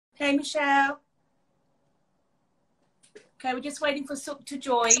Hey, Michelle. Okay, we're just waiting for Sukh to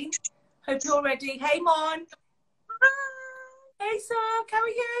join. Hope you're ready. Hey, Mon. Hey, Sukh. How are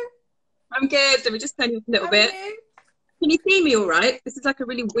you? I'm good. Let me just turn you up a little How bit. Are you? Can you see me all right? This is like a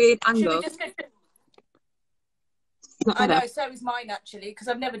really weird angle. I know, so is mine actually, because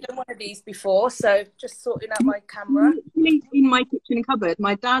I've never done one of these before. So just sorting out my camera. In my kitchen cupboard,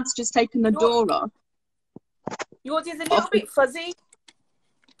 my dad's just taken the door off. Yours is a little bit fuzzy.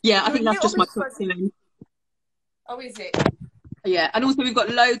 Yeah, I think that's just my cooking. Oh, is it? Yeah, and also we've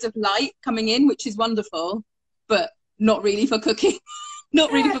got loads of light coming in, which is wonderful, but not really for cooking,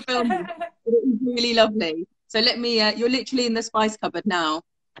 not really for filming. But it is really lovely. So let me. You're literally in the spice cupboard now.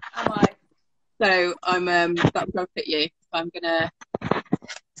 Am I? So I'm. That will fit you. So I'm gonna.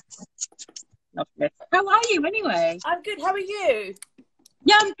 Lovely. How are you anyway? I'm good. How are you?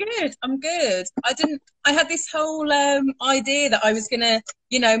 Yeah, I'm good. I'm good. I had this whole idea that I was gonna,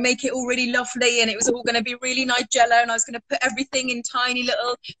 make it all really lovely, and it was all gonna be really Nigella, and I was gonna put everything in tiny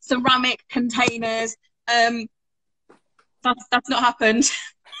little ceramic containers. That's not happened.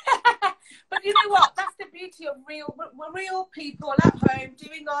 But you know what? That's the beauty of we're real people at home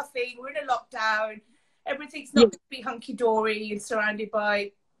doing our thing. We're in a lockdown. Everything's not going to be hunky dory and surrounded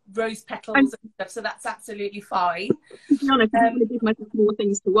by rose petals and stuff. So that's absolutely fine. To be honest, I'm going to give myself more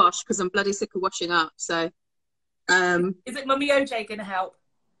things to wash because I'm bloody sick of washing up. So, is it Mummy OJ going to help?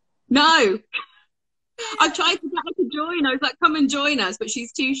 No. I tried to get her to join. I was like, "Come and join us," but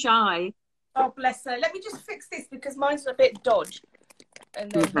she's too shy. Oh, bless her. Let me just fix this because mine's a bit dodgy.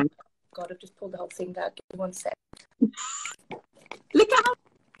 And then, God, I've just pulled the whole thing out. Give me 1 sec. Look at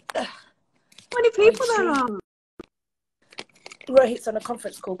how many people there are. Rohit's on a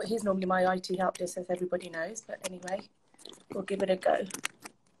conference call, but he's normally my IT help desk, as everybody knows. But anyway, we'll give it a go.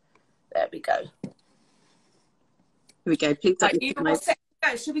 There we go. Here we go. Please don't. You all set to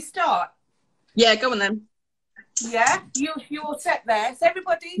go? Should we start? Yeah, go on then. Yeah, you all set there. So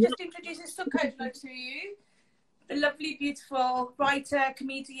everybody, just introducing Sukh Ojla to you. The lovely, beautiful writer,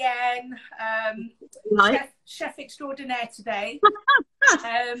 comedienne, chef extraordinaire today.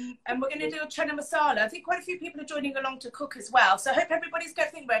 And we're going to do a Channa Masala. I think quite a few people are joining along to cook as well. So I hope everybody's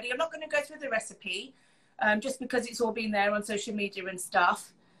getting ready. I'm not going to go through the recipe, just because it's all been there on social media and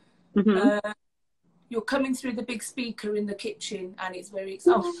stuff. You're coming through the big speaker in the kitchen, and it's very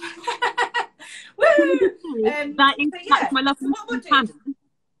exciting. Woo! That's my lovely Channa.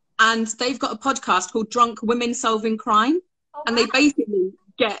 And they've got a podcast called Drunk Women Solving Crime. And they basically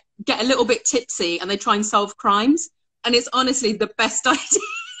get a little bit tipsy and they try and solve crimes. And it's honestly the best idea.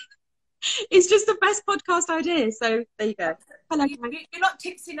 It's just the best podcast idea. So there you go. Hello. You're not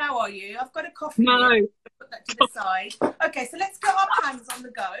tipsy now, are you? I've got a coffee. No. Here. Put that to the side. Okay, so let's get our pans on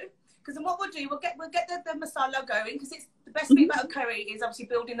the go. Because then what we'll do, we'll get the masala going, because it's the best thing about a curry is obviously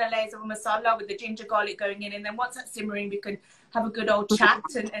building the layers of a masala with the ginger garlic going in, and then once that's simmering, we can have a good old chat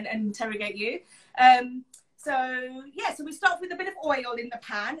and interrogate you. So we start with a bit of oil in the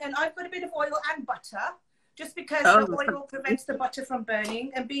pan, and I've got a bit of oil and butter, just because the oil prevents the butter from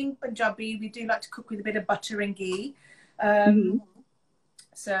burning. And being Punjabi, we do like to cook with a bit of butter and ghee.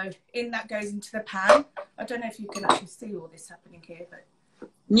 So in that goes into the pan. I don't know if you can actually see all this happening here, but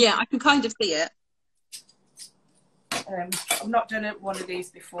yeah, I can kind of see it. I've not done one of these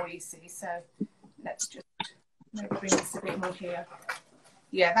before, you see, so let's just maybe bring this a bit more here.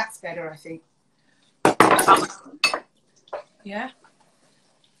 Yeah, that's better, I think. Yeah?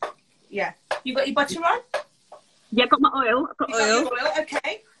 Yeah. You got your butter on? Yeah, I've got my oil. I've got oil.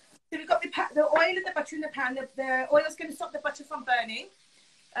 Okay. So we've got the oil and the butter in the pan. The oil's going to stop the butter from burning.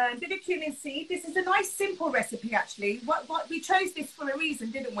 A bit of cumin seed. This is a nice simple recipe, actually. What we chose this for a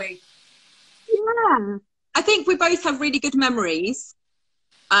reason, didn't we? Yeah, I think we both have really good memories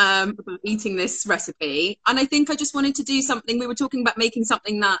about eating this recipe, and I think I just wanted to do something. We were talking about making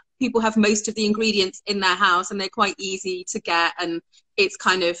something that people have most of the ingredients in their house, and they're quite easy to get, and it's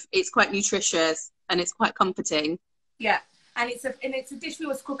quite nutritious and it's quite comforting. Yeah. And it's a dish we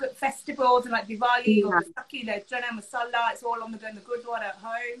always cook at festivals and like Diwali or Channa Masala. It's all on the go in the Gurdwara at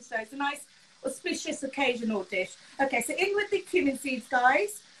home. So it's a nice, auspicious, occasional dish. Okay, so in with the cumin seeds,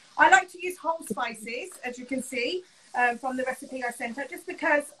 guys. I like to use whole spices, as you can see, from the recipe I sent out, just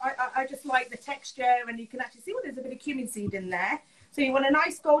because I just like the texture, and you can actually see, there's a bit of cumin seed in there. So you want a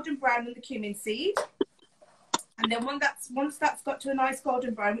nice golden brown in the cumin seed. And then once that's got to a nice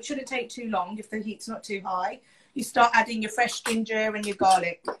golden brown, which shouldn't take too long if the heat's not too high, you start adding your fresh ginger and your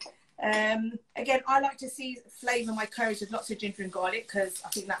garlic. Again, I like to flavour my curries with lots of ginger and garlic, because I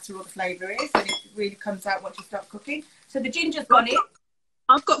think that's where all the flavour is, and it really comes out once you start cooking. So the ginger's gone in.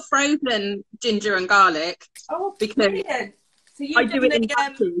 I've got frozen ginger and garlic. Oh, brilliant. So I do it in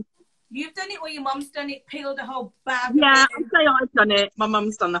batches. You've done it, or your mum's done it, peeled a whole bag? Yeah, I'd say I've done it. My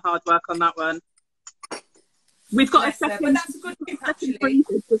mum's done the hard work on that one. We've got a second. But that's a good tip, actually.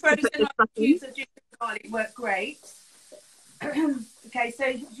 Frozen cubes of ginger garlic work great. Okay, so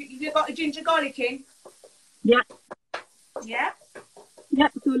you've got a ginger garlic in? Yeah. Yeah?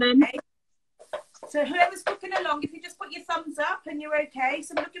 Yep, it's all in. Okay. So whoever's cooking along, if you just put your thumbs up and you're okay.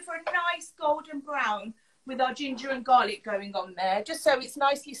 So I'm looking for a nice golden brown with our ginger and garlic going on there, just so it's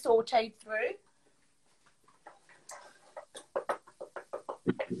nicely sauteed through.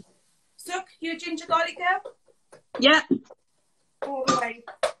 Sukh, you a ginger garlic girl? Yeah. All the way.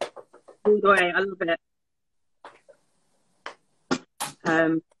 All the way. I love it.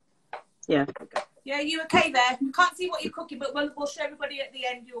 Yeah. Yeah, you okay there? Can't see what you're cooking, but we'll show everybody at the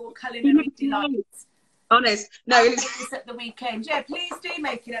end your culinary delights. Honest. No. I'll make this at the weekend. Yeah, please do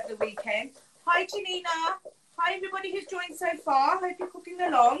make it at the weekend. Hi, Janina. Hi, everybody who's joined so far. Hope you're cooking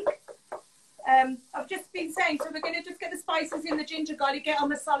along. I've just been saying, so we're going to just get the spices in, the ginger garlic, get our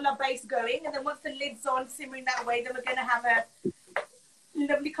masala base going, and then once the lid's on, simmering that way, then we're going to have a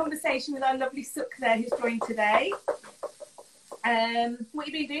lovely conversation with our lovely Sukh there who's joined today. What have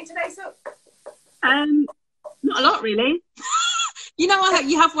you been doing today, Sukh? Not a lot, really. You know,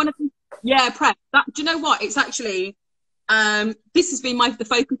 you have one of the, yeah, prep. That, do you know what? It's actually, this has been the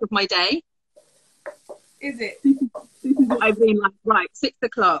focus of my day. Is it? This is what I've been like, right, 6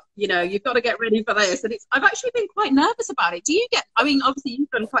 o'clock, you know, you've got to get ready for this. And I've actually been quite nervous about it. Do you get, I mean, obviously you've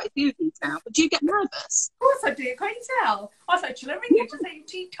done quite a few of these now, but do you get nervous? Of course I do, can't you tell? I was like, shall I ring you to say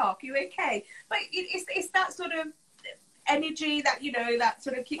tea talk, you okay? But it's that sort of energy that, you know, that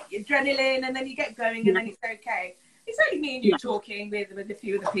sort of kick adrenaline, and then you get going, and then it's okay. It's only me and you talking with a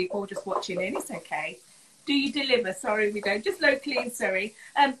few of the people just watching in. It's okay. Do you deliver? Sorry, we don't. Just locally in Surrey.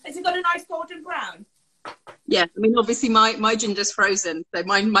 Has it got a nice golden brown? Yeah, I mean, obviously my ginger's frozen, so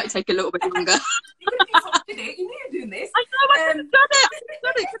mine might take a little bit longer. You could have sorted it. You knew you were doing this. I know, I could have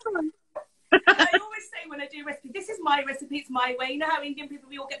done it. Come on. I always say when I do a recipe, this is my recipe, it's my way. You know how Indian people,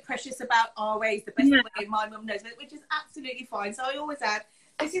 we all get precious about our ways, the best way, my mum knows it, which is absolutely fine. So I always add,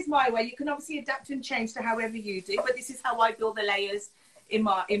 this is my way. You can obviously adapt and change to however you do, but this is how I build the layers in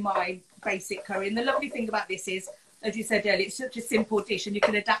my basic curry. And the lovely thing about this is, as you said earlier, it's such a simple dish, and you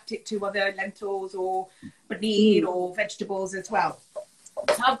can adapt it to other lentils or paneer or vegetables as well.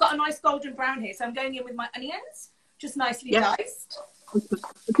 So I've got a nice golden brown here, so I'm going in with my onions, just nicely diced.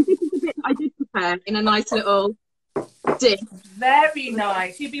 I did prepare in a nice little dish. Very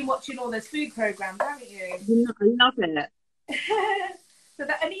nice. You've been watching all those food programs, haven't you? I love it. So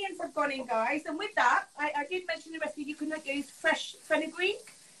the onions have gone in, guys. And with that, I did mention the recipe, you can use fresh fenugreek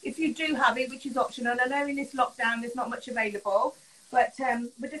if you do have it, which is optional. I know in this lockdown there's not much available, but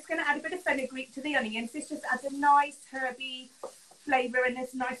we're just going to add a bit of fenugreek to the onions. This just adds a nice herby flavour and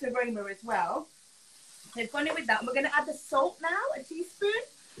this nice aroma as well. So it's gone in with that. And we're going to add the salt now, a teaspoon.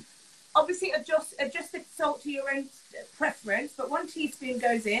 Obviously adjust the salt to your own preference, but 1 teaspoon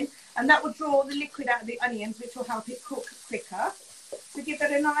goes in, and that will draw the liquid out of the onions, which will help it cook quicker. So give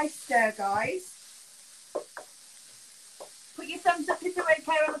that a nice stir, guys. Put your thumbs up if you're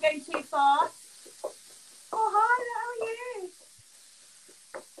okay when we're going too fast. Oh, hi, how are you?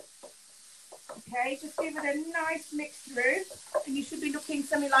 Okay, just give it a nice mix through, and you should be looking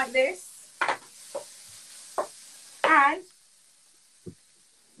something like this. And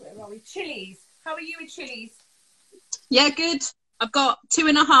where are we? Chillies. How are you with chillies? Yeah, good. I've got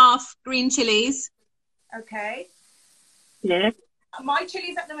 2.5 green chillies. Okay. Yeah. My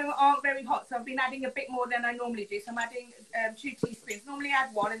chillies at the moment aren't very hot, so I've been adding a bit more than I normally do. So I'm adding 2 teaspoons. Normally I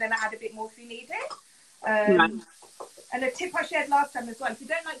add 1, and then I add a bit more if you need it. And a tip I shared last time as well, if you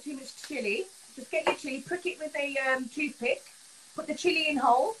don't like too much chilli, just get your chilli, prick it with a toothpick, put the chilli in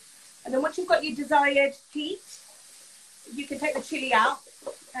whole, and then once you've got your desired heat, you can take the chilli out.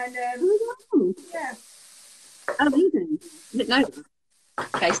 And yeah. Amazing. I didn't know that.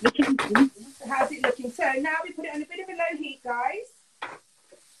 Okay, so the chilli. How's it looking? So now we put it on a bit of a low heat, guys.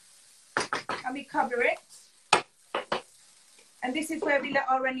 And we cover it. And this is where we let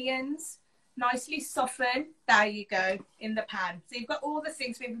our onions nicely soften. There you go, in the pan. So you've got all the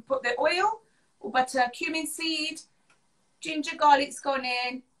things. We put the oil, butter, cumin seed, ginger, garlic's gone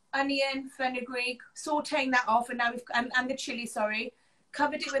in, onion, fenugreek, sauteing that off, and now we've and the chili, sorry,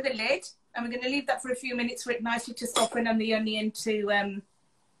 covered it with a lid, and we're going to leave that for a few minutes for it nicely to soften and the onion to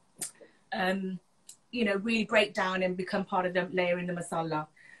you know, really break down and become part of the layer in the masala.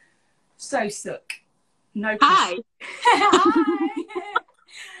 So Sukh, no hi. Hi.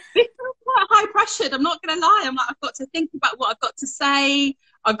 This is quite high pressured, I'm not going to lie. I'm like, I've got to think about what I've got to say.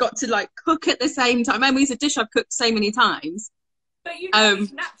 I've got to like cook at the same time. I mean, it's a dish I've cooked so many times. But you know,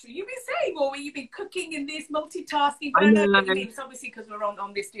 it's natural. You've been saying, or you've been cooking in this multitasking. But I know what you mean. It's obviously because we're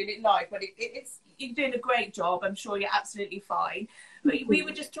on this doing it live, but it's you're doing a great job. I'm sure you're absolutely fine. But we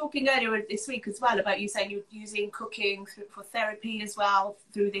were just talking earlier this week as well about you saying you're using cooking for therapy as well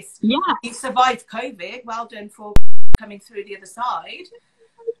through this. Yeah. You survived COVID. Well done for coming through the other side.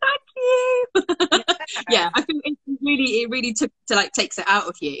 Thank you. Yeah, I think it really takes it out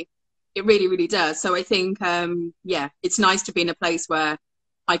of you. It really, really does. So I think, yeah, it's nice to be in a place where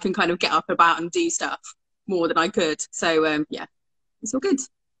I can kind of get up about and do stuff more than I could. So yeah, it's all good. So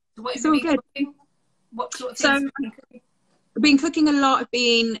what it's all good. Cooking? What sort of things have you been cooking? I've been cooking a lot. I've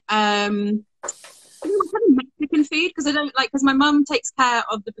been Mexican food because my mum takes care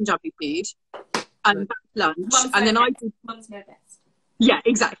of the Punjabi food and lunch, and then Mums know best. Yeah,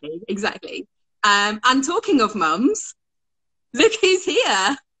 exactly. And talking of mums, look who's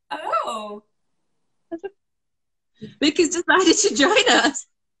here. Oh, Look who's decided to join us.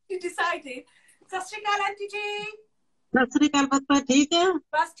 You decided. सत श्री अकाल aunty जी. सत श्री अकाल बच्चा ठीक है?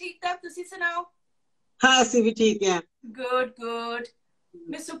 बस ठीक ठाक तुसी सुनाओ? हाँ ਅਸੀਂ भी ठीक है. Good.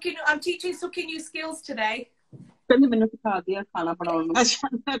 Miss Sukhi, I'm teaching Sukhi new skills today. पहले मैंने सिखा दिया खाना बनाना.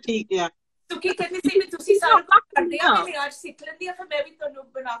 अच्छा ठीक है. Sukhi कहती सी भी तुसी सारा काम कर दिया मैंने आज सीख लेंदी है फिर मैं भी ਤੁਹਾਨੂੰ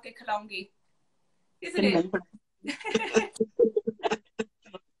बना के खिलाऊंगी. Isn't it?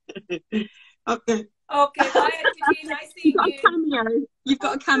 Okay. Bye Auntie G, nice seeing you. You've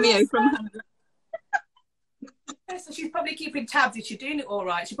got a cameo from her. So she's probably keeping tabs if you're doing it all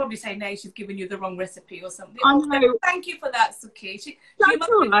right. She'll probably say no, she's given you the wrong recipe or something. I know. Thank you for that, Sukhi. She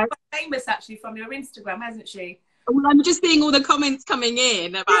must be quite famous actually from your Instagram, hasn't she? Well, I'm just seeing all the comments coming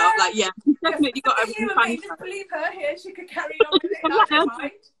in about she's definitely got a just believe her here. She could carry on with it. I don't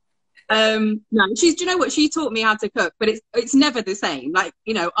mind. No, do you know what, she taught me how to cook, but it's never the same. Like,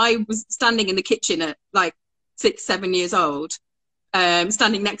 you know, I was standing in the kitchen at like 6-7 years old,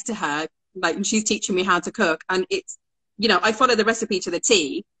 standing next to her, like, and she's teaching me how to cook, and it's, you know, I follow the recipe to the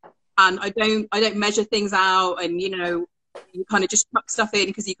T, and I don't measure things out, and you know, you kind of just chuck stuff in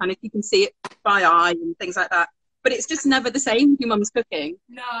because you can see it by eye and things like that. But it's just never the same. Your mum's cooking.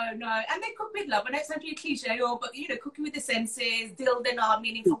 No, and they cook with love. And it's not a cliche, but you know, cooking with the senses, dil de naal,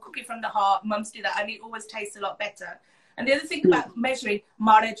 meaningful cooking from the heart. Mums do that, and it always tastes a lot better. And the other thing about measuring,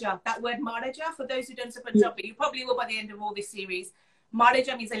 maraja, that word maraja, for those who don't speak Punjabi, you probably will by the end of all this series.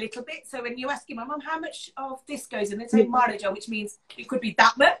 Maraja means a little bit. So when you ask your mum, how much of this goes in, they say maraja, which means it could be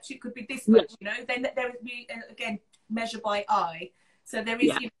that much, it could be this much, you know. Then there would be, again, measure by eye. So there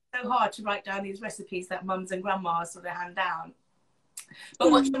is, you know, so hard to write down these recipes that mums and grandmas sort of hand down. But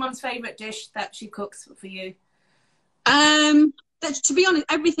what's your mum's favourite dish that she cooks for you? To be honest,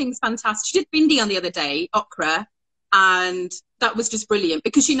 everything's fantastic. She did bindi on the other day, okra, and that was just brilliant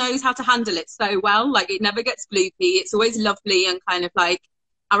because she knows how to handle it so well. Like, it never gets gloopy. It's always lovely and kind of like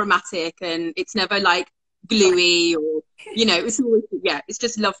aromatic, and it's never like gluey or, you know, it's always, it's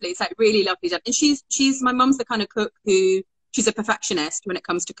just lovely. It's like really lovely done. And she's my mum's the kind of cook who, she's a perfectionist when it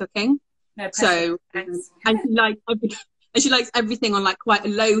comes to cooking. No, so and she likes everything on like quite a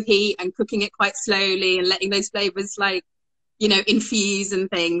low heat and cooking it quite slowly and letting those flavors like, you know, infuse and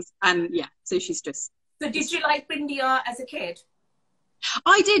things. And yeah, so she's just. So did you like brindia as a kid?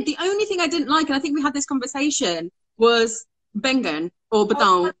 I did. The only thing I didn't like, and I think we had this conversation, was bengan or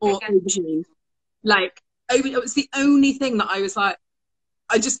badang or aubergine. Like, it was the only thing that I was like,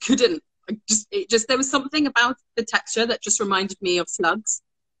 I just couldn't. There was something about the texture that just reminded me of slugs.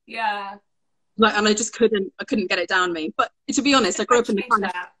 Yeah. Like, and I couldn't get it down me. But to be honest, I grew up in the kind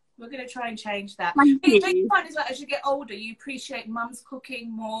of. We're going to try and change that. Thank you. You find as well, as you get older, you appreciate mum's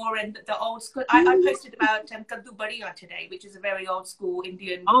cooking more and the old school. I posted about kaddu badiya today, which is a very old school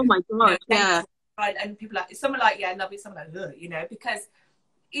Indian. Oh my God, Right, and people like, some are like, yeah, I love it, some are like, ugh, you know, because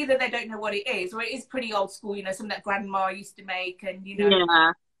either they don't know what it is, or it is pretty old school, you know, something that grandma used to make, and you know.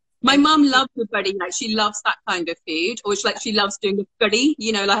 Yeah. My mum loves the buddy, like she loves that kind of food, or she loves doing the buddy,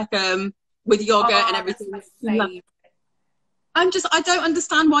 you know, like with yogurt and everything. I don't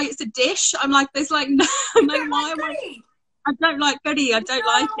understand why it's a dish. I'm like, there's like, no, why am I don't like curry. I don't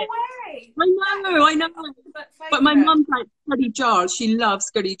like it. I know. But my mum's like curry jar. She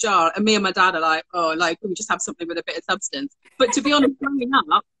loves curry jar. And me and my dad are like, oh, like, we just have something with a bit of substance. But to be honest, growing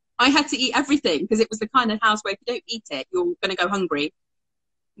up, I had to eat everything because it was the kind of house where if you don't eat it, you're going to go hungry.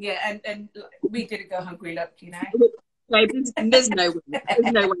 Yeah, and we didn't go hungry, look, you know. No, there's no way.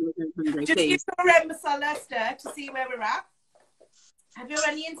 There's no way we're going hungry, just please. use your masala stir to see where we're at. Have your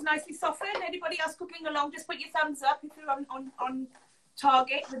onions nicely softened? Anybody else cooking along? Just put your thumbs up if you're on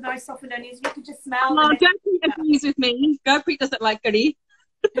target with nice softened onions. You can just smell. Oh, Gurpreet agrees with me. Gurpreet doesn't like curry.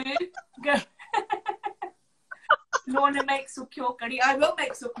 Go. You want to make Sukh your curry? I will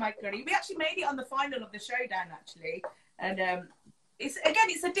make Sukh my curry. We actually made it on the final of the showdown, actually. And it's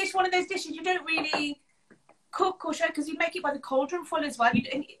a dish, one of those dishes you don't really cook or show because you make it by the cauldron full as well.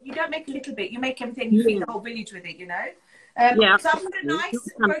 You don't make a little bit. You make everything. You feed the whole village with it, you know. Yeah. So I've got a nice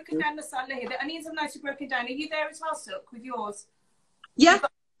broken down masala here. The onions are nicely broken down. Are you there as well, Sukh, with yours? Yeah.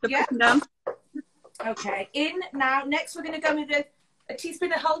 Yeah. Down. Okay. Now. Next, we're going to go with a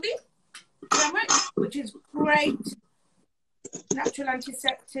teaspoon of haldi, turmeric, which is great. Natural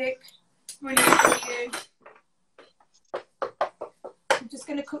antiseptic. Brilliant for you. I'm just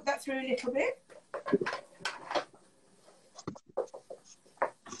going to cook that through a little bit.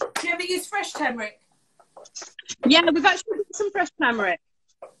 Do you ever use fresh turmeric? Yeah, we've actually got some fresh turmeric.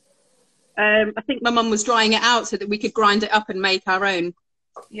 I think my mum was drying it out so that we could grind it up and make our own.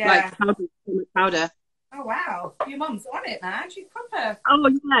 Yeah. Like powder. Oh wow, your mum's on it, man. She's proper. Oh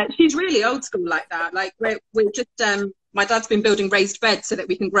yeah, she's really old school like that. Like we're just my dad's been building raised beds so that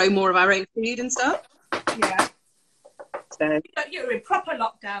we can grow more of our own food and stuff. Yeah. So you're in proper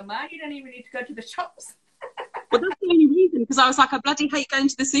lockdown, man. You don't even need to go to the shops. Well, that's the only reason, because I was like, I bloody hate going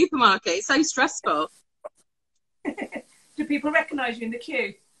to the supermarket. It's so stressful. Do people recognise you in the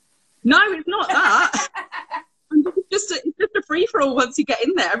queue? No, it's not that. It's just a free-for-all once you get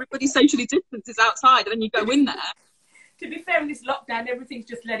in there. Everybody socially distances outside and then you go in there. To be fair, in this lockdown, everything's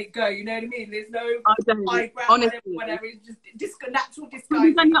just let it go. You know what I mean? There's no eyebrow, whatever. It's just natural disguise.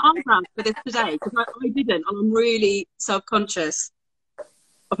 You've done your eyebrows for this today? Because I didn't, and I'm really self-conscious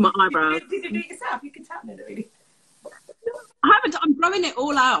of my eyebrows. Did you do it yourself? You can tell me, really. I haven't. I'm growing it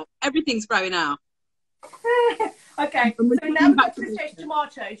all out. Everything's growing out. Okay, so now we've got to the stage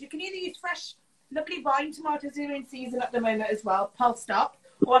tomatoes. You can either use fresh, lovely vine tomatoes here in season at the moment as well, pulsed up,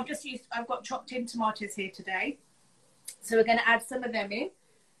 or I've got chopped in tomatoes here today. So we're going to add some of them in.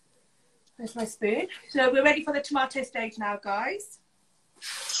 There's my spoon. So we're ready for the tomato stage now, guys.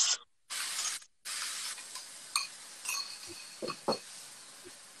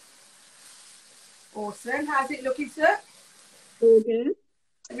 Awesome. How's it looking, sir? All good.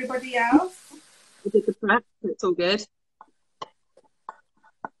 Everybody else? I did the prep, so it's all good.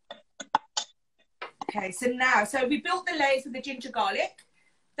 Okay, so we built the layers with the ginger garlic.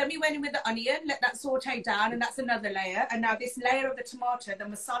 Then we went in with the onion, let that saute down, and that's another layer. And now this layer of the tomato, the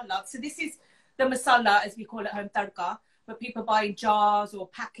masala. So this is the masala, as we call it home, tadka, but people buy in jars or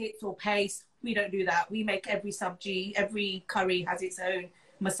packets or paste. We don't do that. We make every sabji, every curry has its own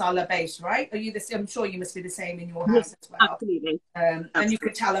masala base, right? I'm sure you must be the same in your house as well. Absolutely. And you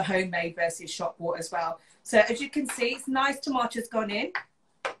could tell a homemade versus shop bought as well. So as you can see, it's nice tomatoes gone in.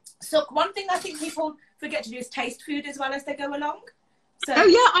 So one thing I think people forget to do is taste food as well as they go along. So, oh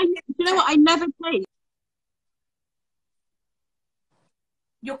yeah, you know what? I never taste.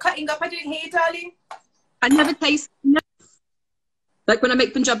 You're cutting up. I didn't hear you, darling. I never taste. No. Like when I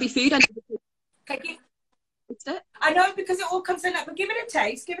make Punjabi food, I never taste. Okay, it. I know because it all comes in up, but give it a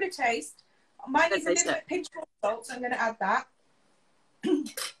taste. Give it a taste. Mine is a little bit pinch of salt, so I'm going to add that.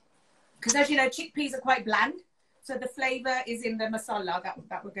 Because as you know, chickpeas are quite bland, so the flavour is in the masala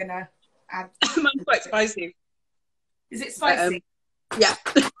that we're going to add. Mine's quite spicy. Is it spicy? Yeah.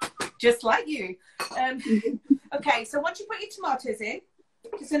 Just like you. Okay, so once you put your tomatoes in,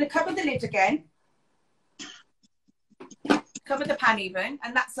 just going to cover the lid again. Cover the pan even,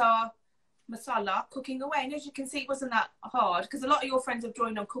 and that's our masala cooking away. And as you can see, it wasn't that hard because a lot of your friends have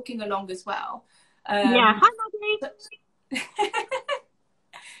joined on cooking along as well. Yeah. Hi, Maggie.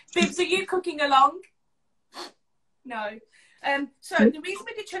 Bibs, are you cooking along? No. So the reason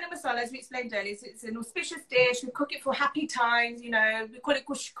we did Channa masala, as we explained earlier, is it's an auspicious dish. We cook it for happy times, you know. We call it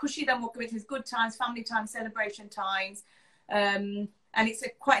kushi dam, which is good times, family times, celebration times. And it's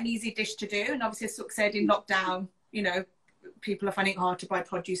quite an easy dish to do. And obviously, as Sukh said, in lockdown, you know, people are finding it hard to buy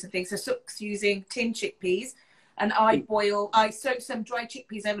produce and things. So Sukh's using tin chickpeas. And I soak some dry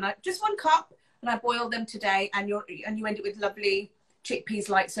chickpeas overnight, just 1 cup, and I boil them today. And you end it with lovely chickpeas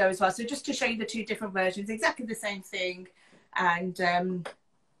like so as well. So just to show you the 2 different versions, exactly the same thing. And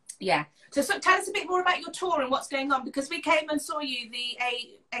yeah, so tell us a bit more about your tour and what's going on, because we came and saw you, the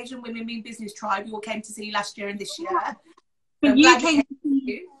Asian Women Mean Business Tribe. You all came to see last year and this year. But you came to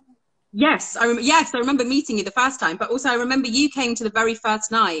see, yes, I remember meeting you the first time, but also I remember you came to the very first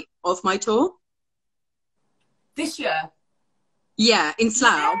night of my tour. This year? Yeah, in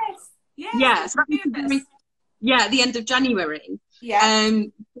Slough. Yes. Yeah, at the end of January. Yeah.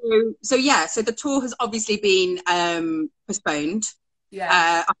 So the tour has obviously been postponed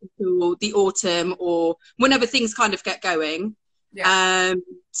up until the autumn or whenever things kind of get going. Yeah.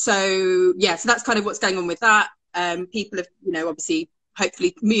 So that's kind of what's going on with that. People have, you know, obviously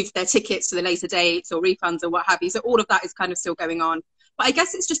hopefully moved their tickets to the later dates or refunds or what have you. So all of that is kind of still going on. But I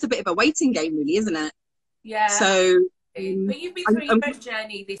guess it's just a bit of a waiting game, really, isn't it? Yeah. So, but you've been through your own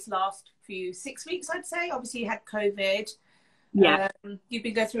journey this last 6 weeks, I'd say. Obviously, you had COVID. Yeah. You've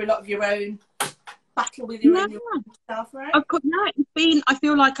been going through a lot of your own battle with your own stuff, right? Of course, yeah. It's been. I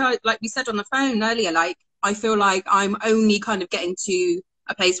feel like like we said on the phone earlier. Like I feel like I'm only kind of getting to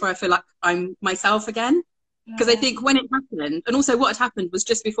a place where I feel like I'm myself again. Because I think when it happened, and also what had happened was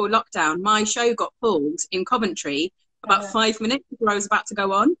just before lockdown, my show got pulled in Coventry about 5 minutes before I was about to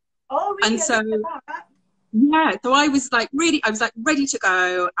go on. Oh, really? And so, yeah, so I was like ready to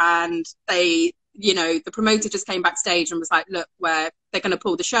go, and they, you know, the promoter just came backstage and was like, look, they're going to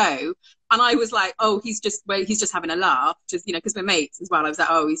pull the show. And I was like, oh, he's just having a laugh, just, you know, because we're mates as well. I was like,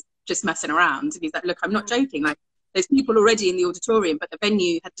 oh, he's just messing around. And he's like, look, I'm not joking. Like, there's people already in the auditorium, but the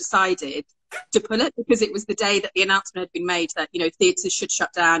venue had decided to pull it because it was the day that the announcement had been made that, you know, theatres should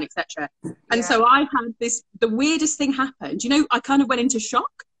shut down, etc. And so I had the weirdest thing happened. You know, I kind of went into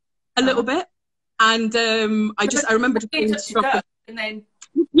shock a little bit. And I remember just being shocked. And then...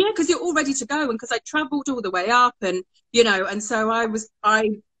 Yeah, because you're all ready to go, and because I travelled all the way up, and, you know, and so I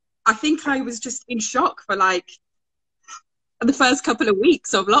think I was just in shock for like the first couple of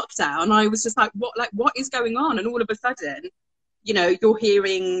weeks of lockdown. I was just like, what is going on? And all of a sudden, you know, you're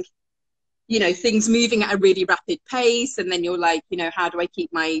hearing, you know, things moving at a really rapid pace, and then you're like, you know, how do I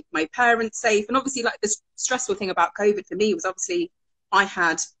keep my parents safe? And obviously, like, the stressful thing about COVID for me was obviously I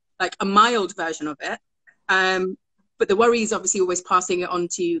had like a mild version of it, but the worry is obviously always passing it on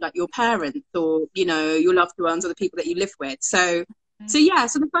to like your parents or, you know, your loved ones or the people that you live with. So yeah,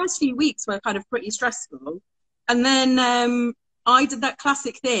 so the first few weeks were kind of pretty stressful. And then I did that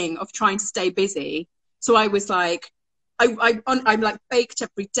classic thing of trying to stay busy. So I was like, I like baked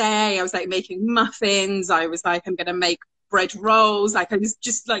every day. I was like making muffins. I was like, I'm going to make bread rolls. Like I was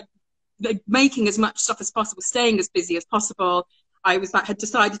just like making as much stuff as possible, staying as busy as possible. I was like, had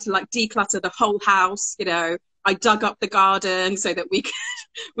decided to like declutter the whole house. You know, I dug up the garden so that we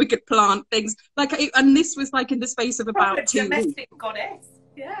could plant things. Like, and this was like in the space of about 2 weeks. Domestic goddess.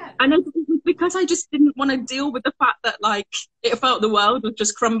 Yeah. And it was because I just didn't want to deal with the fact that like it felt the world was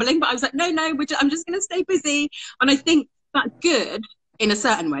just crumbling. But I was like, no, I'm just going to stay busy. And I think that's good in a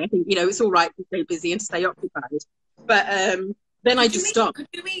certain way. I think, you know, it's all right to stay busy and to stay occupied. But then I just stopped. Could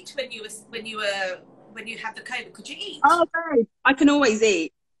you eat when you had the COVID? Could you eat? Oh, no, I can always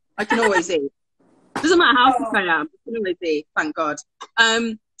eat. I can always eat. Doesn't matter how sick I am. I can always eat. Thank God.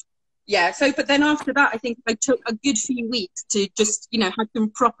 Yeah, so, but then after that, I think I took a good few weeks to just, you know, had some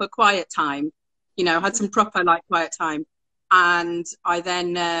proper quiet time, you know, had some proper, like, quiet time. And I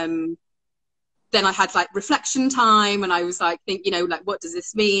then I had, like, reflection time, and I was, like, you know, like, what does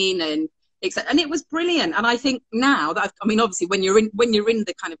this mean? And it was brilliant. And I think now that, I mean, obviously, when you're in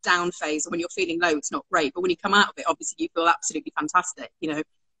the kind of down phase, or when you're feeling low, it's not great. But when you come out of it, obviously, you feel absolutely fantastic, you know,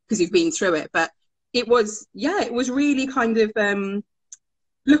 because you've been through it. But it was really kind of...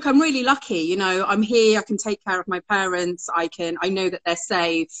 look, I'm really lucky, you know, I'm here, I can take care of my parents, I know that they're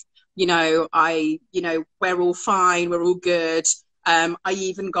safe, you know, we're all fine, we're all good. I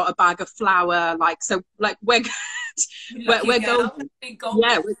even got a bag of flour, like, so, like, we're good. We're golden.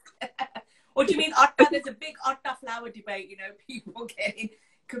 Yeah. Or do you mean atta? There's a big atta flour debate, you know, people getting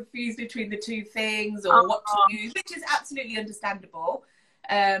confused between the two things or what to use, which is absolutely understandable.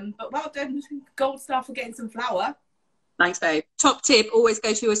 But well done, gold star for getting some flour. Thanks, babe. Top tip, always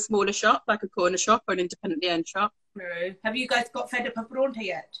go to a smaller shop, like a corner shop or an independently owned shop. True. Have you guys got fed up of Bronte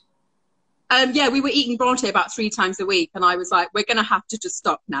yet? Yeah, we were eating Bronte about 3 times a week, and I was like, we're going to have to just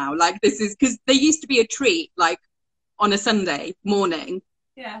stop now. Like, this is, because there used to be a treat, like, on a Sunday morning.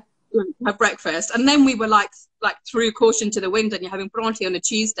 Yeah. Have breakfast. And then we were like threw caution to the wind, and you're having Bronte on a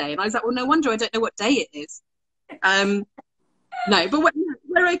Tuesday. And I was like, well, no wonder I don't know what day it is. No, but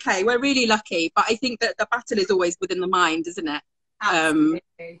we're okay. We're really lucky. But I think that the battle is always within the mind, isn't it?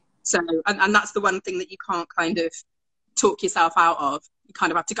 Absolutely. So, and that's the one thing that you can't kind of talk yourself out of. You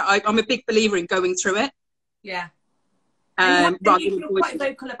kind of have to go. I'm a big believer in going through it. Yeah. And you've been quite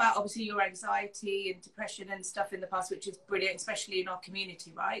vocal about, obviously, your anxiety and depression and stuff in the past, which is brilliant, especially in our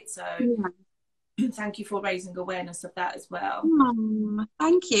community, right? So thank you for raising awareness of that as well.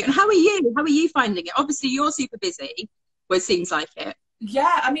 Thank you. And how are you? How are you finding it? Obviously, you're super busy. Well, it seems like it.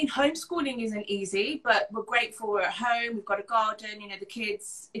 Yeah, I mean, homeschooling isn't easy, but we're grateful we're at home. We've got a garden, you know, the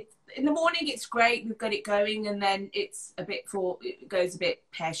kids. In the morning, it's great. We've got it going, and then it goes a bit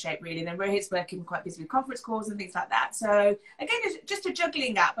pear-shaped, really. And then Rohit's working quite busy with conference calls and things like that. So, again, it's just a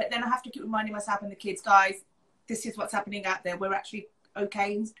juggling act. But then I have to keep reminding myself and the kids, guys, this is what's happening out there. We're actually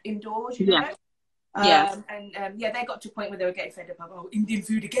okay indoors, you know? Yeah, they got to a point where they were getting fed up of, oh, Indian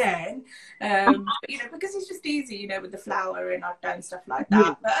food again. But, you know, because it's just easy, you know, with the flour and atta and stuff like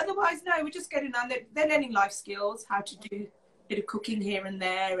that. But otherwise, no, we're just getting on. They're learning life skills, how to do a bit of cooking here and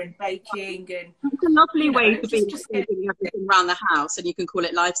there and baking. And it's a lovely way to be just doing everything around the house, and you can call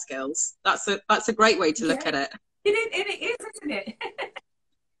it life skills. That's a great way to look at it. It is, isn't it?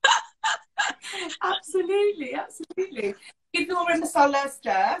 Absolutely, absolutely. Give your masala a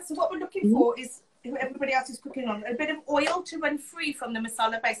stir. So what we're looking for is, everybody else is cooking on, a bit of oil to run free from the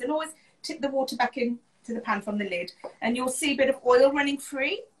masala base, and always tip the water back into the pan from the lid, and you'll see a bit of oil running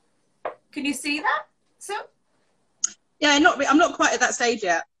free. Can you see that? So yeah, I'm not quite at that stage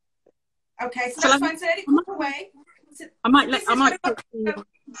yet. Okay, so that's fine. So let it cook away. I might take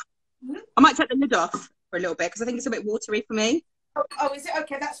the lid off for a little bit because I think it's a bit watery for me. Oh, is it?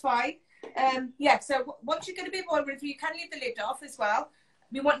 Okay, that's fine. Yeah, so once you're going to be boiling, you can leave the lid off as well.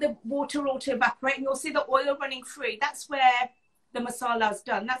 We want the water all to evaporate, and you'll see the oil running free. That's where the masala's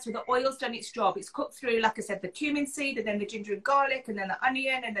done. That's where the oil's done its job. It's cooked through, like I said, the cumin seed, and then the ginger and garlic, and then the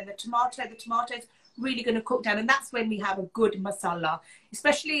onion, and then the tomato. The tomato's really going to cook down, and that's when we have a good masala.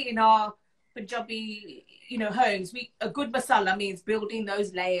 Especially in our Punjabi, you know, homes, a good masala means building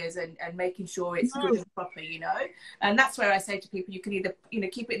those layers and making sure it's good and proper, you know. And that's where I say to people, you can either, you know,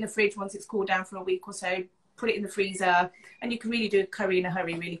 keep it in the fridge once it's cooled down for a week or so, put it in the freezer, and you can really do a curry in a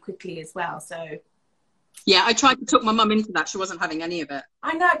hurry really quickly as well. So yeah, I tried to talk my mum into that. She wasn't having any of it.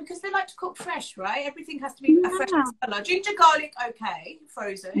 I know, because they like to cook fresh, right? Everything has to be a fresh masala. Ginger, garlic, okay,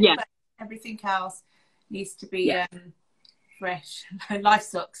 frozen. Yeah. But everything else needs to be fresh. Life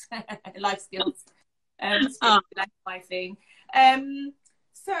sucks. Life skills. That's my thing.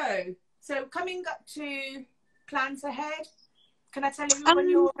 So coming up to plans ahead, can I tell everyone when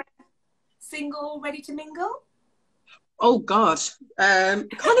you're single, ready to mingle? Oh God, I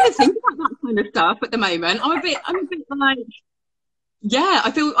can't even think about that kind of stuff at the moment. I'm a bit like, yeah,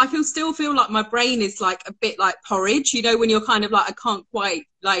 I still feel like my brain is like a bit like porridge, you know, when you're kind of like, I can't quite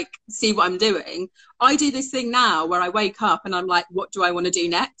like see what I'm doing. I do this thing now where I wake up and I'm like, what do I want to do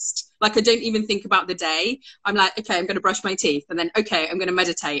next? Like, I don't even think about the day. I'm like, okay, I'm going to brush my teeth, and then, okay, I'm going to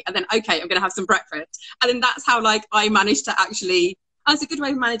meditate, and then, okay, I'm going to have some breakfast. And then that's how like I manage to actually, that's a good way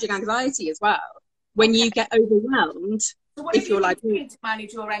of managing anxiety as well. When you get overwhelmed, so what if you're like doing to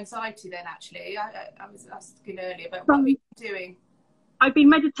manage your anxiety then? Actually, I was asking earlier, but what are you doing? I've been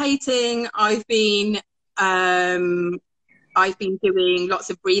meditating. I've been doing lots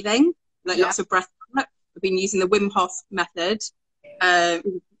of breathing, like lots of breath work. I've been using the Wim Hof method,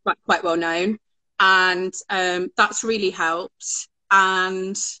 quite well known, and that's really helped.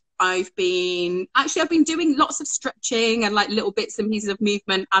 And I've been doing lots of stretching and like little bits and pieces of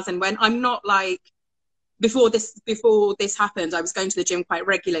movement as and when. I'm not like, before this happened, I was going to the gym quite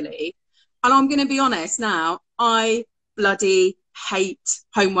regularly, and I'm going to be honest now, I bloody hate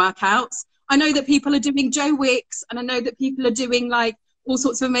home workouts. I know that people are doing Joe Wicks, and I know that people are doing like all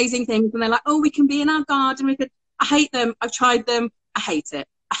sorts of amazing things, and they're like, oh, we can be in our garden, I hate them. I've tried them. I hate it.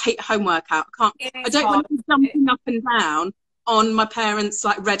 I hate a home workout. I don't want to be jumping up and down on my parents'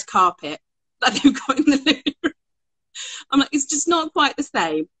 like red carpet that they've got in the living room. I'm like, it's just not quite the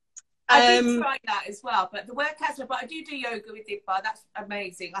same. I did try that as well, but the workouts, but I do yoga with Dibba. That's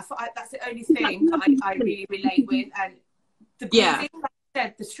amazing. That's the only thing that I really relate with, and the breathing, like I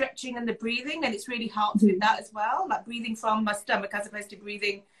said, the stretching and the breathing, and it's really helped with that as well, like breathing from my stomach as opposed to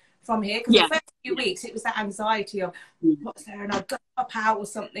breathing from here. Because the first few weeks it was that anxiety of what's there, and I'd go up out or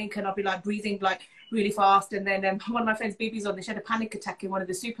something, and I'd be like breathing like really fast, and then one of my friends, Bibi's on, she had a panic attack in one of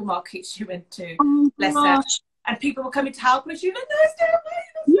the supermarkets she went to. Bless her. And people were coming to help her. She was like, no, stay away.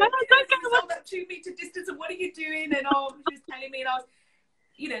 Don't go that 2 meter distance. And what are you doing? And she was telling me, and I was,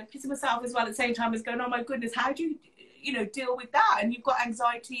 you know, pissing myself as well at the same time as going, oh my goodness, how do you, you know, deal with that? And you've got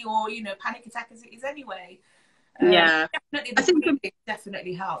anxiety or, you know, panic attack as it is anyway. Definitely, I think it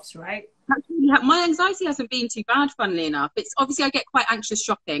definitely helps, right? My anxiety hasn't been too bad, funnily enough. It's obviously I get quite anxious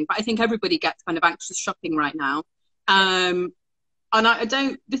shopping, but I think everybody gets kind of anxious shopping right now. And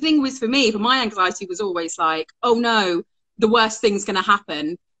the thing was for me, for my anxiety was always like, oh no, the worst thing's going to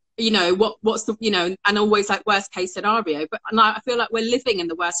happen. You know, what's the, you know, and always like worst case scenario. But I feel like we're living in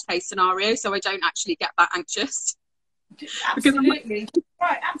the worst case scenario. So I don't actually get that anxious. Absolutely.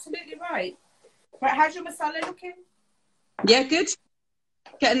 Right. Absolutely right. Right. How's your masala looking? Yeah, good.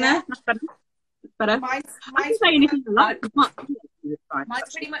 Getting there. That's better. Better. Mine's pretty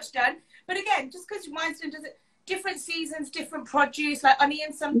much done. But again, just because mine's done, does it, different seasons, different produce, like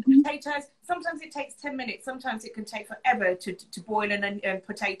onions, some potatoes, sometimes it takes 10 minutes, sometimes it can take forever to boil a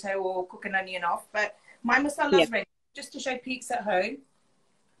potato or cook an onion off. But my masala's ready, just to show peeps at home.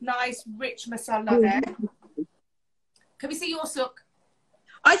 Nice, rich masala there. Can we see your Sukh?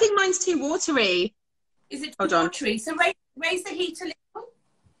 I think mine's too watery. Is it Hold too on. watery? So raise the heat a little.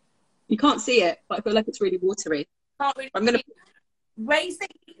 You can't see it, but I feel like it's really watery. Can't really I'm going to... Raise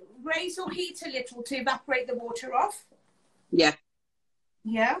your heat a little to evaporate the water off. Yeah.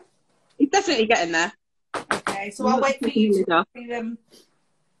 Yeah? It's definitely getting there. Okay, so I'll wait for you to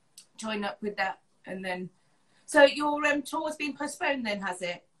join up with that. And then... So your tour's been postponed then, has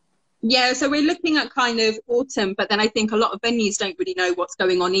it? Yeah, so we're looking at kind of autumn, but then I think a lot of venues don't really know what's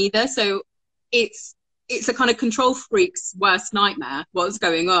going on either. So it's a kind of control freak's worst nightmare, what's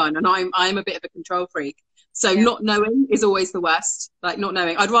going on. And I'm a bit of a control freak. So not knowing is always the worst, like not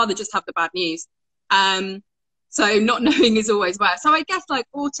knowing. I'd rather just have the bad news. So not knowing is always worse. So I guess like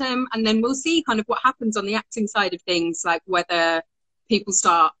autumn, and then we'll see kind of what happens on the acting side of things, like whether people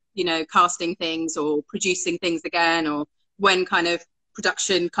start, you know, casting things or producing things again, or when kind of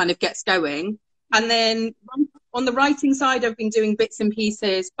production kind of gets going. And then on the writing side, I've been doing bits and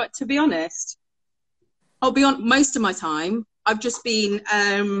pieces, but to be honest, I'll be on most of my time. I've just been,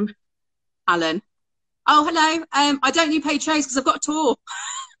 Alan. Oh, hello. I don't need paid shows because I've got a tour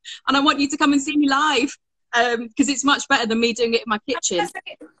and I want you to come and see me live because it's much better than me doing it in my kitchen.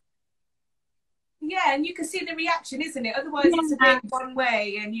 Yeah, and you can see the reaction, isn't it? Otherwise, it's a bit one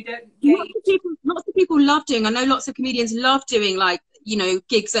way and you don't get... Lots of people love doing, I know lots of comedians love doing like, you know,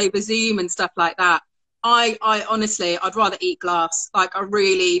 gigs over Zoom and stuff like that. I honestly, I'd rather eat glass. Like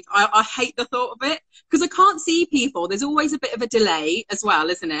I hate the thought of it because I can't see people. There's always a bit of a delay as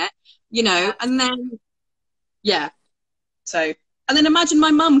well, isn't it? You know, and then, yeah. So, and then imagine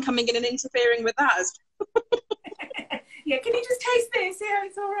my mum coming in and interfering with that. Yeah, can you just taste this? Yeah,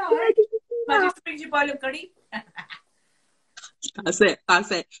 it's all right. I just bring you a bowl of curry. That's it.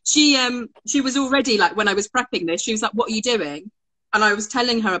 She was already like, when I was prepping this, she was like, what are you doing? And I was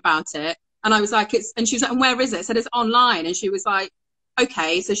telling her about it. And I was like, and she was like, and where is it? I said, it's online. And she was like,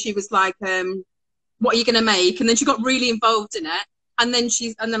 okay. So she was like, what are you going to make? And then she got really involved in it. And then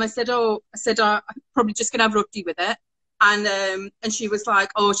I said, I'm probably just going to have rugby with it. And she was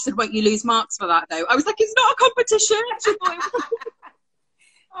like, she said, won't you lose marks for that though? I was like, it's not a competition. She thought it was...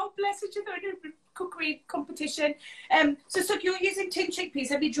 Oh, bless her, she thought it was a cookery competition. So you're using tin chickpeas.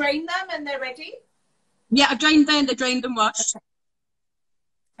 Have you drained them and they're ready? Yeah, I've drained them. They're drained and washed.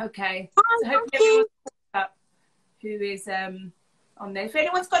 Okay. So hopefully everyone's up who is on there. If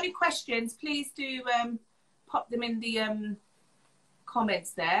anyone's got any questions, please do pop them in the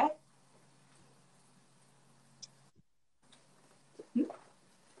comments there.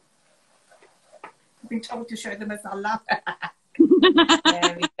 I've been told to show them masala.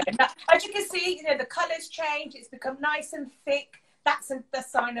 There we go. Now, as you can see, you know, the colours change. It's become nice and thick. That's the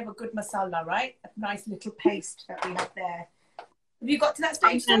sign of a good masala, right? A nice little paste that we have there. Have you got to that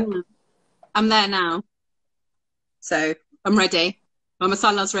stage? I'm there now. So I'm ready. My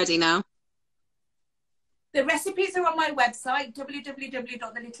masala's ready now. The recipes are on my website,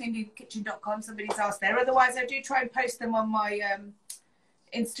 www.thelittleincitchen.com. Somebody's asked there. Otherwise, I do try and post them on my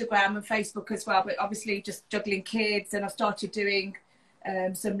Instagram and Facebook as well. But obviously, just juggling kids, and I've started doing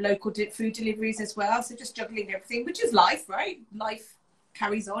some local food deliveries as well. So just juggling everything, which is life, right? Life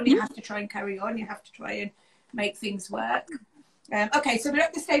carries on. You have to try and carry on. You have to try and make things work. Okay, so we're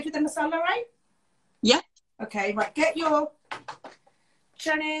at the stage with the masala, right? Yeah. Okay, right. Get your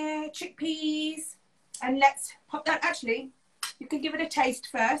Channa chickpeas. And let's pop that. Actually, you can give it a taste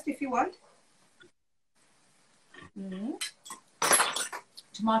first if you want.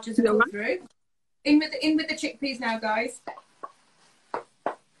 Tomatoes are all through. In with the chickpeas now, guys.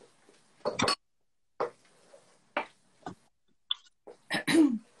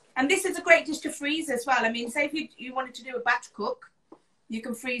 And this is a great dish to freeze as well. I mean, say if you wanted to do a batch cook, you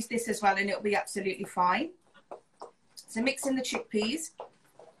can freeze this as well, and it'll be absolutely fine. So mix in the chickpeas.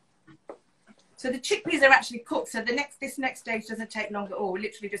 So the chickpeas are actually cooked. So this next stage doesn't take long at all. We're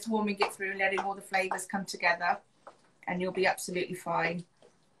literally just warming it through and letting all the flavours come together, and you'll be absolutely fine.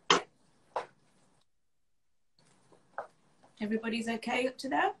 Everybody's okay up to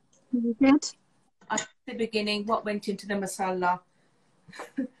there? Good. At the beginning, what went into the masala?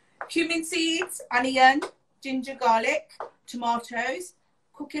 Cumin seeds, onion, ginger, garlic, tomatoes.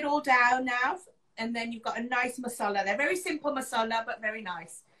 Cook it all down now, and then you've got a nice masala. They're very simple masala, but very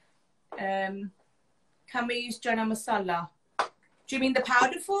nice. Can we use Channa masala? Do you mean the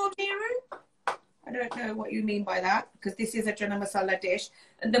powder form, Jeera? I don't know what you mean by that, because this is a Channa masala dish,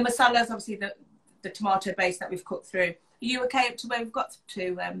 and the masala is obviously the tomato base that we've cooked through. Are you okay up to where we've got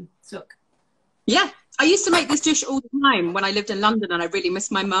to, Sukh? Yeah, I used to make this dish all the time when I lived in London, and I really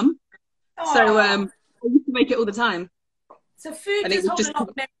miss my mum. So I used to make it all the time. So food And it does was hold just, a lot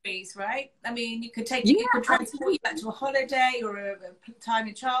of memories, right? I mean, you could take yeah, it, you could transport you back to a holiday or a time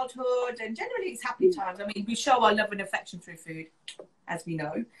in childhood, and generally it's happy times. I mean, we show our love and affection through food, as we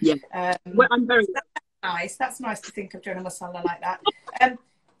know. yeah. Well, I'm very so that's nice. That's nice to think of chana masala like that.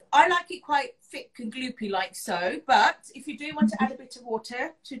 I like it quite thick and gloopy like so, but if you do want to add a bit of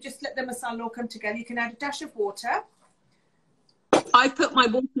water to just let the masala all come together, you can add a dash of water. I put my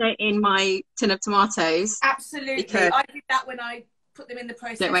water in my tin of tomatoes. Absolutely. I did that when I put them in the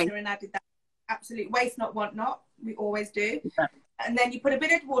processor and added that. Absolutely. Waste not, want not. We always do. Yeah. And then you put a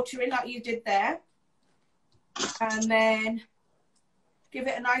bit of water in like you did there. And then give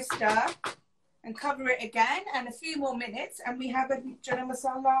it a nice stir and cover it again and a few more minutes and we have a chana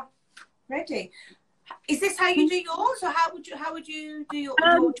masala ready. Is this how you do yours, or how would you do your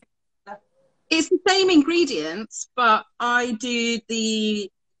It's the same ingredients, but I do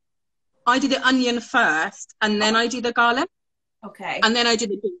the onion first, and then I do the garlic. Okay. And then I do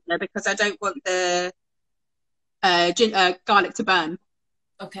the ginger because I don't want the garlic to burn.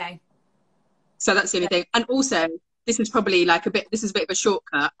 Okay. So that's the only thing. And also, this is probably like this is a bit of a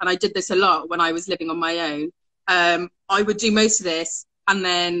shortcut, and I did this a lot when I was living on my own. I would do most of this, and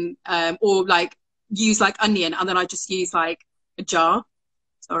then or like use like onion, and then I just use like a jar.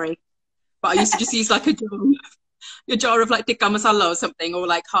 Sorry. But I used to just use like a jar of like tikka masala or something, or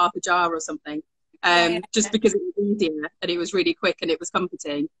like half a jar or something, just because it was easier and it was really quick and it was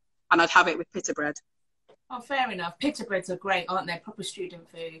comforting, and I'd have it with pita bread. Oh, fair enough. Pita breads are great, aren't they? Proper student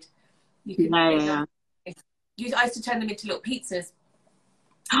food. You can Yeah. I used to turn them into little pizzas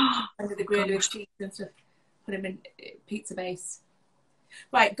under the grill with cheese and stuff. Put them in pizza base.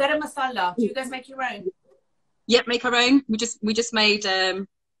 Right, garam masala. Do you guys make your own? Yep, make our own. We just made.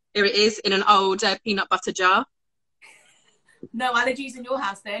 Here it is in an old peanut butter jar. No allergies in your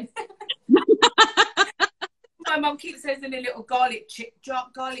house then. My mum keeps those in a little garlic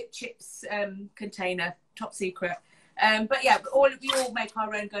chips container, top secret. But yeah, we all make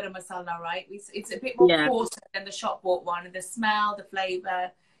our own garam masala, right? It's a bit more coarser than the shop bought one, and the smell, the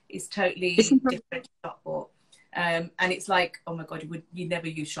flavour is totally different to shop bought. And it's like, oh my god, you never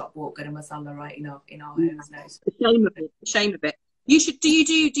use shop bought garam masala, right? In our homes, no. Shame of it. You should. Do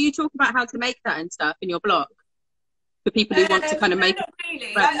you talk about how to make that and stuff in your blog for people who want to kind of make not it?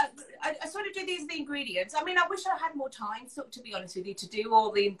 Really. I sort of do the ingredients. I mean, I wish I had more time, to be honest with you, to do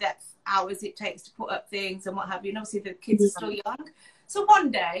all the in-depth hours it takes to put up things and what have you. And obviously the kids are still young. So one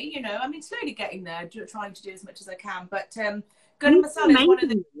day, I mean, slowly getting there, trying to do as much as I can. But garam masala is one of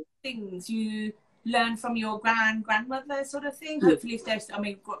the things you learn from your grandmother sort of thing. Hopefully if there's, I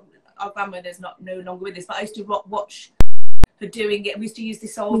mean, our grandmother's no longer with us, but I used to watch her doing it. We used to use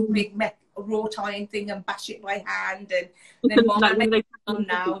this old big wrought iron thing and bash it by hand, and then mom make one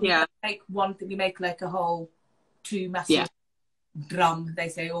now. Yeah. We make one thing. We make like a whole two massive drum, they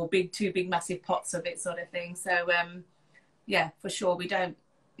say, or two big massive pots of it, sort of thing. So yeah, for sure, we don't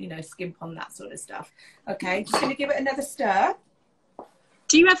skimp on that sort of stuff. Okay, just gonna give it another stir.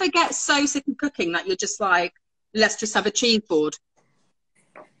 Do you ever get so sick of cooking that you're just like, let's just have a cheese board?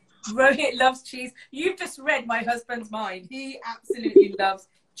 Rohit loves cheese. You've just read my husband's mind. He absolutely loves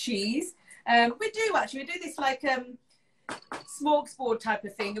cheese. We do actually. We do this like smorgasbord type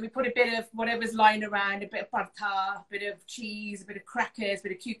of thing, and we put a bit of whatever's lying around, a bit of paratha, a bit of cheese, a bit of crackers, a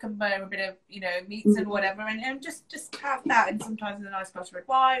bit of cucumber, a bit of meats and whatever, and just have that, and sometimes a nice glass of red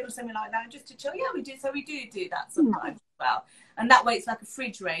wine or something like that, just to chill. Yeah, we do. So we do that sometimes as well, and that way it's like a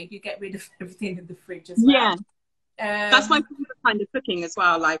fridge raid. You get rid of everything in the fridge as well. Yeah. That's my favorite kind of cooking as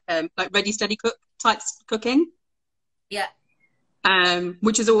well, like ready steady cook type cooking. Yeah.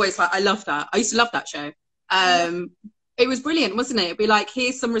 Which is always like, I love that. I used to love that show. It was brilliant, wasn't it? It'd be like,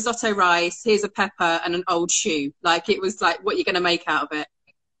 here's some risotto rice, here's a pepper and an old shoe. Like, it was like, what you're going to make out of it.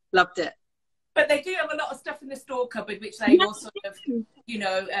 Loved it. But they do have a lot of stuff in the store cupboard, which they all sort of,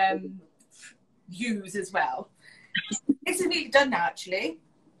 use as well. This is nearly done now, actually.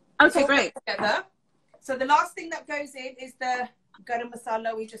 Okay, great. Together. So the last thing that goes in is the garam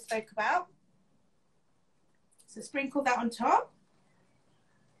masala we just spoke about. So sprinkle that on top.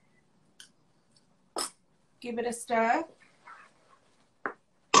 Give it a stir.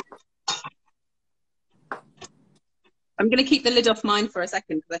 I'm going to keep the lid off mine for a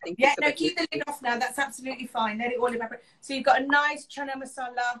second because I think keep the lid off now. That's absolutely fine. Let it all evaporate. So you've got a nice chana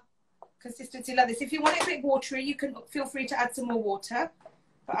masala consistency like this. If you want it a bit watery, you can feel free to add some more water.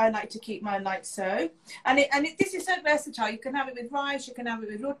 But I like to keep mine like so. And this is so versatile. You can have it with rice, you can have it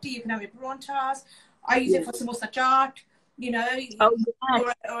with roti, you can have it with paranthas. I use it for samosa chaat,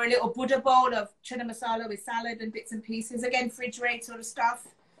 or a little Buddha bowl of chana masala with salad and bits and pieces. Again, fridge rate sort of stuff.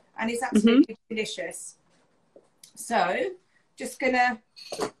 And it's absolutely delicious. So Just gonna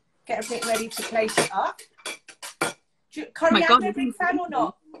get everything ready to plate it up. my God, Coriander, big fan or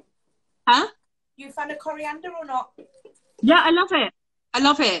not? Huh? You a fan of coriander or not? Yeah, I love it. I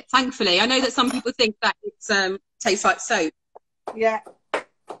love it. Thankfully, I know that some people think that it's tastes like soap. Yeah.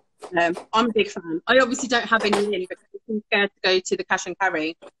 I'm a big fan. I obviously don't have any in because I'm scared to go to the cash and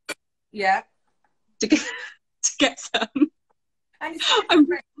carry. Yeah. To get some. And it's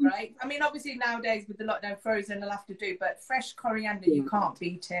fresh, right? I mean, obviously nowadays with the lockdown, frozen they'll have to do, but fresh coriander, you can't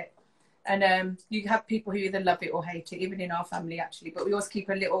beat it. And you have people who either love it or hate it, even in our family actually. But we always keep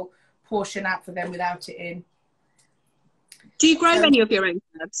a little portion out for them without it in. Do you grow any of your own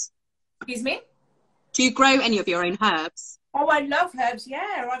herbs? Excuse me? Do you grow any of your own herbs? Oh, I love herbs.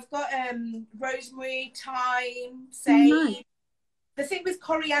 Yeah, I've got rosemary, thyme, sage. Nice. The thing with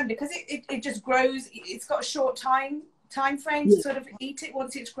coriander, because it just grows. It's got a short time frame to sort of eat it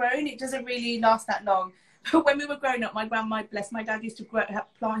once it's grown. It doesn't really last that long. But when we were growing up, my grandma, bless, my dad used to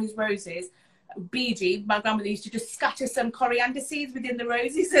plant his roses. BG, my grandmother used to just scatter some coriander seeds within the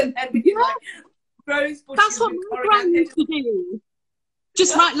roses, and then we like rose bushes. That's what my gran used to do.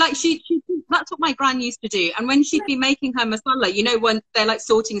 Just like she that's what my gran used to do. And when she'd be making her masala, you know, when they're like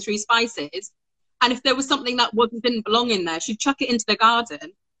sorting through spices, and if there was something that didn't belong in there, she'd chuck it into the garden.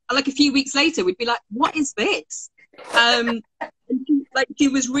 And like a few weeks later, we'd be like, "What is this?" And she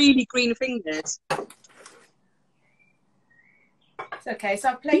was really green fingered. It's okay. So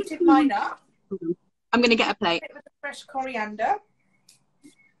I've plated mine up. I'm gonna get a plate with the fresh coriander.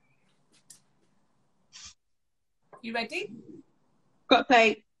 You ready? Got a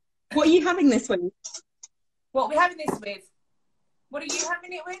plate. What are you having this with? What are we having this with? What are you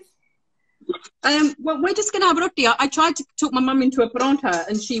having it with? Well, we're just gonna have roti. I tried to talk my mum into a paratha,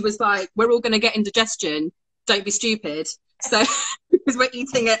 and she was like, "We're all gonna get indigestion. Don't be stupid." So because we're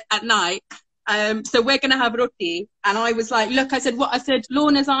eating it at night, so we're gonna have roti. And I was like, "Look," I said,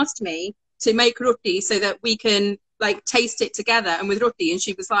 Lorna's asked me to make roti so that we can like taste it together and with roti." And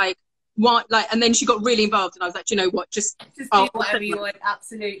she was like, "What?" Like, and then she got really involved, and I was like, "You know what? Just do whatever you want."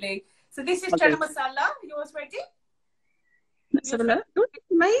 Absolutely. So this is Channa masala. Yours ready? Let's have a look. Oh,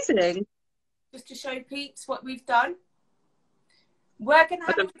 it's amazing. Just to show peeps what we've done. We're going to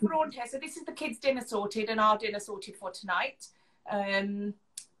have a prawn here. So this is the kids' dinner sorted and our dinner sorted for tonight.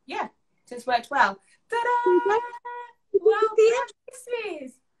 Yeah, so it's worked well. Ta-da! Wow, this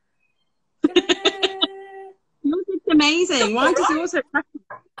is. Yours is amazing. Why does yours look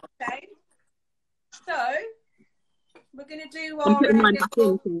okay. So we're going to do our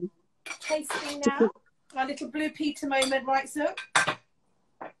little tasting now. Our little blue Peter moment, right, Sukh?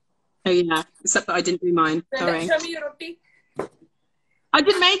 Oh yeah, except that I didn't do mine. So sorry. Show me your roti. I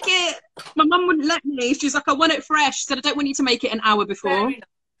didn't make it. My mum wouldn't let me. She was like, "I want it fresh." She said, "I don't want you to make it an hour before."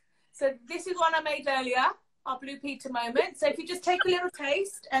 So this is one I made earlier, our blue Peter moment. So if you just take a little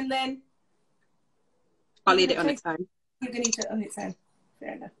taste and then I'll eat it on its own. You can eat it on its own.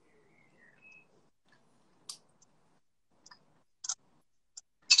 Fair enough.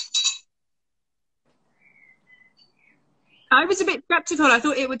 I was a bit skeptical. I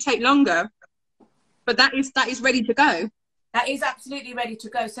thought it would take longer, but that is ready to go. That is absolutely ready to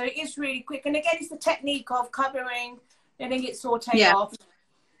go. So it is really quick. And again, it's the technique of covering, letting it saute off.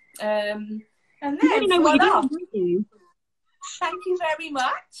 And then, you know what you're doing. Thank you very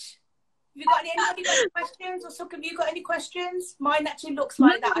much. Have you got anybody got any questions? Or Sukh, have you got any questions? Mine actually looks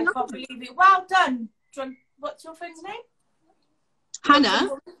like that. I can't believe it. Well done. What's your friend's name?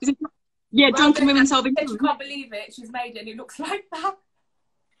 Hannah. Yeah, Drunken Women Solving. I can't believe it. She's made it and it looks like that.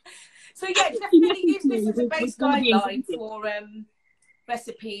 So yeah, definitely use this as a base guideline for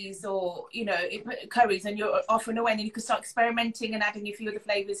recipes or, you know, curries, and you're off and away, and you can start experimenting and adding a few of the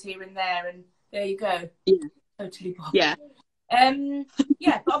flavours here and there, and there you go. Yeah. Totally pop. Yeah.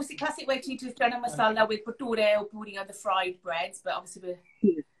 Yeah, but obviously classic way to eat is Channa masala with bhature or puri and the fried breads, but obviously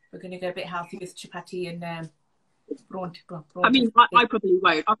we're going to go a bit healthy with chapati and prawn. I mean, I probably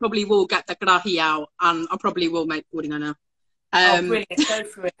won't. I probably will get the karahi out, and I probably will make pudding on her. Oh, brilliant. Go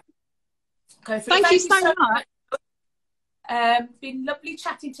for it. Thank you so much. It's been lovely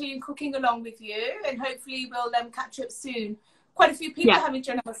chatting to you and cooking along with you, and hopefully we'll catch up soon. Quite a few people having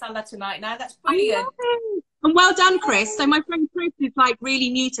Channa masala tonight now. That's brilliant. And well done, Chris. So my friend Chris is like really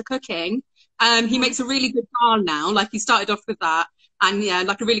new to cooking. He makes a really good dal now. Like he started off with that, and yeah,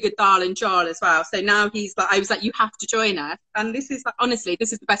 like a really good dal and jar as well. So now he's like, I was like, you have to join us. And this is like, honestly,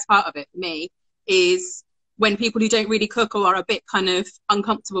 this is the best part of it for me, is when people who don't really cook or are a bit kind of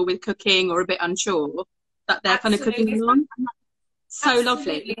uncomfortable with cooking or a bit unsure, that they're kind of cooking along. So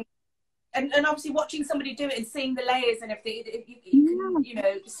lovely. and obviously watching somebody do it and seeing the layers and everything, you can, you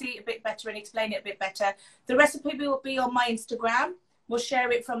know, see it a bit better and explain it a bit better. The recipe will be on my Instagram. We'll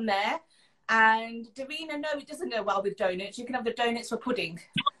share it from there. And Davina, no, it doesn't go well with donuts. You can have the donuts for pudding.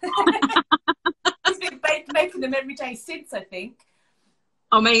 He's been making them every day since, I think.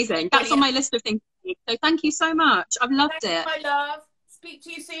 Amazing. That's on my list of things. So thank you so much. I've loved it. My love. Speak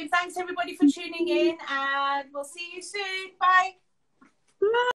to you soon. Thanks everybody for tuning in, and we'll see you soon. Bye.